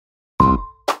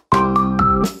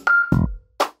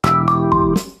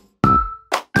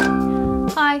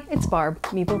Hi, it's Barb,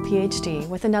 Meeple PhD,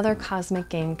 with another Cosmic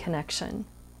Game Connection.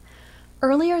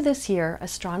 Earlier this year,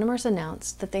 astronomers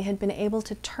announced that they had been able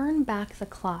to turn back the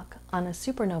clock on a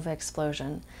supernova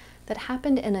explosion that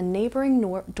happened in a neighboring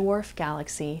dwarf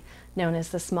galaxy known as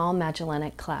the Small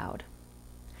Magellanic Cloud.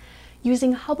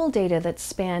 Using Hubble data that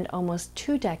spanned almost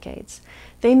 2 decades,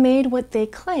 they made what they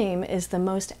claim is the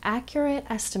most accurate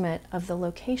estimate of the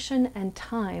location and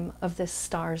time of this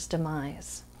star's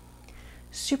demise.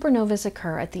 Supernovas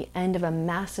occur at the end of a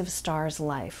massive star's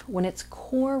life, when its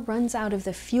core runs out of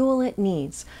the fuel it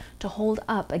needs to hold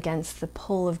up against the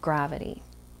pull of gravity.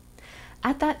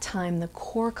 At that time, the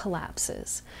core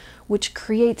collapses, which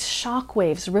creates shock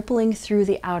waves rippling through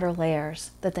the outer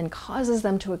layers that then causes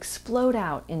them to explode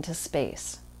out into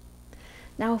space.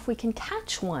 Now, if we can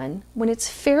catch one when it's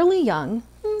fairly young,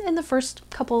 in the first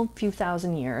few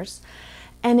thousand years,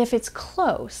 and if it's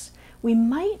close, we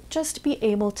might just be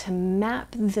able to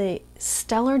map the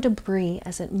stellar debris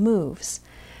as it moves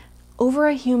over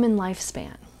a human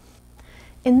lifespan.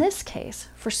 In this case,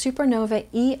 for supernova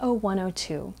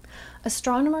E0102,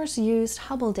 astronomers used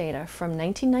Hubble data from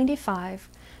 1995,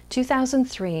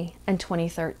 2003, and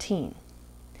 2013.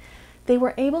 They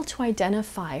were able to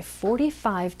identify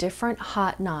 45 different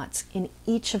hot knots in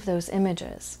each of those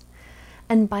images.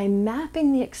 And by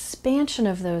mapping the expansion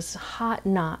of those hot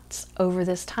knots over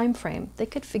this time frame, they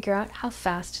could figure out how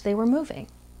fast they were moving.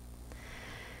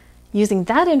 Using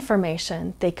that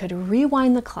information, they could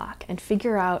rewind the clock and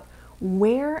figure out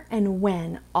where and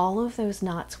when all of those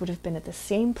knots would have been at the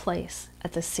same place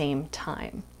at the same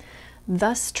time,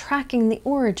 thus tracking the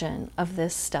origin of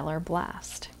this stellar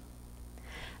blast.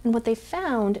 And what they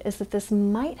found is that this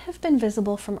might have been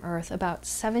visible from Earth about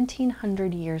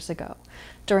 1700 years ago,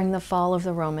 during the fall of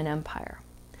the Roman Empire.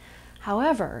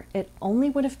 However, it only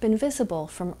would have been visible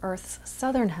from Earth's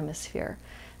southern hemisphere,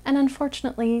 and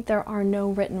unfortunately there are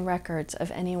no written records of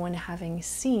anyone having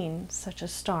seen such a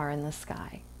star in the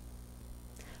sky.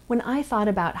 When I thought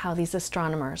about how these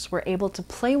astronomers were able to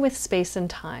play with space and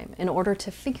time in order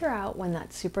to figure out when that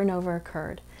supernova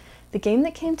occurred, the game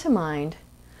that came to mind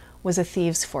was A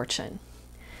Thieves' Fortune.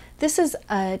 This is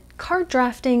a card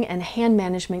drafting and hand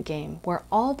management game where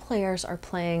all players are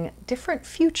playing different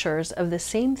futures of the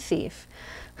same thief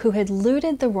who had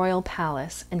looted the royal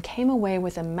palace and came away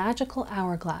with a magical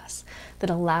hourglass that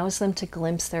allows them to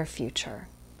glimpse their future.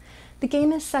 The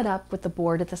game is set up with the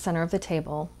board at the center of the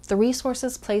table, the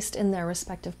resources placed in their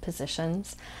respective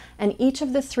positions, and each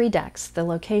of the 3 decks, the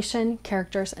location,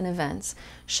 characters, and events,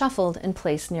 shuffled and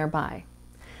placed nearby.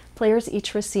 Players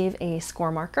each receive a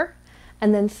score marker,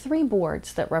 and then 3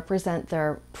 boards that represent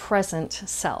their present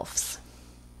selves.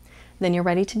 Then you're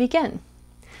ready to begin.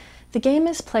 The game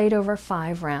is played over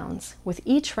 5 rounds, with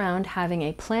each round having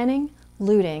a planning,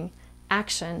 looting,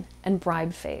 action, and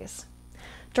bribe phase.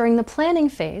 During the planning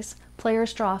phase,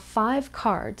 players draw 5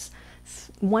 cards,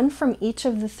 1 from each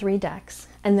of the 3 decks,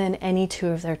 and then any 2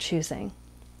 of their choosing.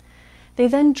 They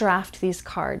then draft these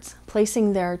cards,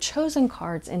 placing their chosen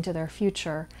cards into their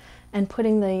future and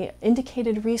putting the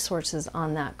indicated resources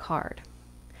on that card.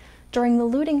 During the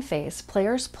looting phase,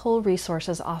 players pull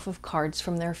resources off of cards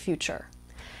from their future.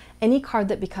 Any card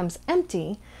that becomes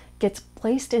empty gets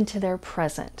placed into their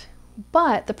present,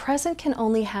 but the present can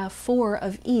only have 4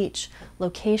 of each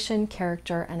location,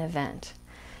 character, and event.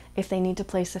 If they need to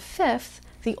place a 5th,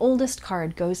 the oldest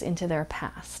card goes into their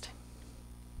past.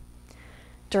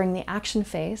 During the action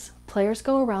phase, players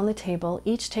go around the table,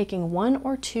 each taking 1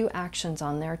 or 2 actions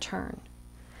on their turn.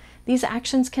 These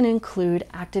actions can include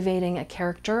activating a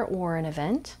character or an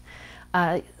event,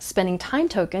 spending time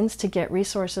tokens to get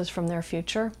resources from their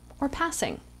future, or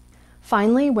passing.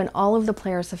 Finally, when all of the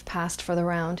players have passed for the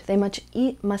round, they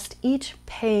must each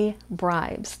pay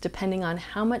bribes, depending on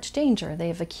how much danger they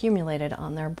have accumulated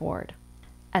on their board.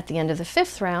 At the end of the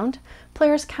 5th round,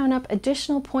 players count up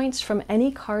additional points from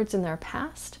any cards in their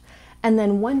past, and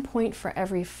then 1 point for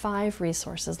every 5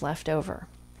 resources left over.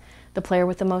 The player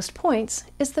with the most points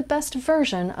is the best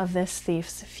version of this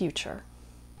thief's future.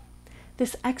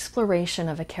 This exploration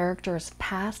of a character's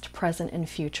past, present, and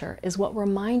future is what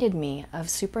reminded me of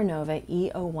supernova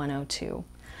E0102,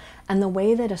 and the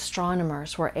way that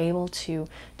astronomers were able to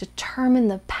determine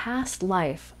the past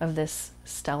life of this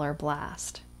stellar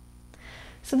blast.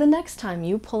 So the next time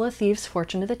you pull A Thieves'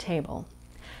 Fortune to the table,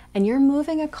 and you're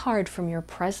moving a card from your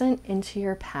present into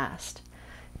your past,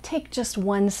 take just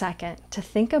 1 second to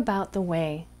think about the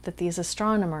way that these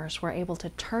astronomers were able to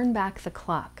turn back the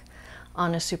clock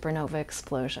on a supernova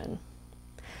explosion.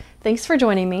 Thanks for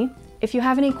joining me. If you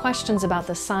have any questions about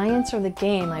the science or the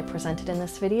game I presented in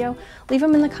this video, leave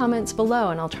them in the comments below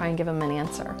and I'll try and give them an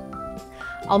answer.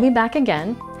 I'll be back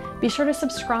again Be sure to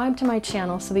subscribe to my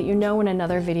channel so that you know when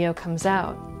another video comes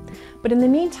out. But in the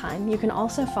meantime, you can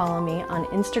also follow me on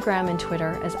Instagram and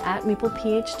Twitter as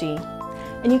 @MeeplePhD,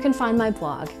 and you can find my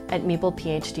blog at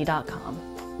meeplephd.com.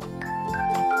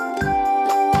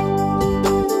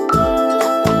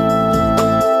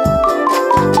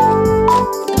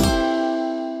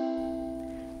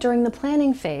 During the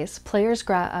planning phase, players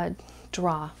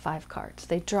draw 5 cards.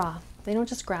 They don't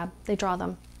just grab, they draw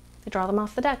them. They draw them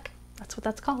off the deck. That's what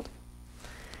that's called.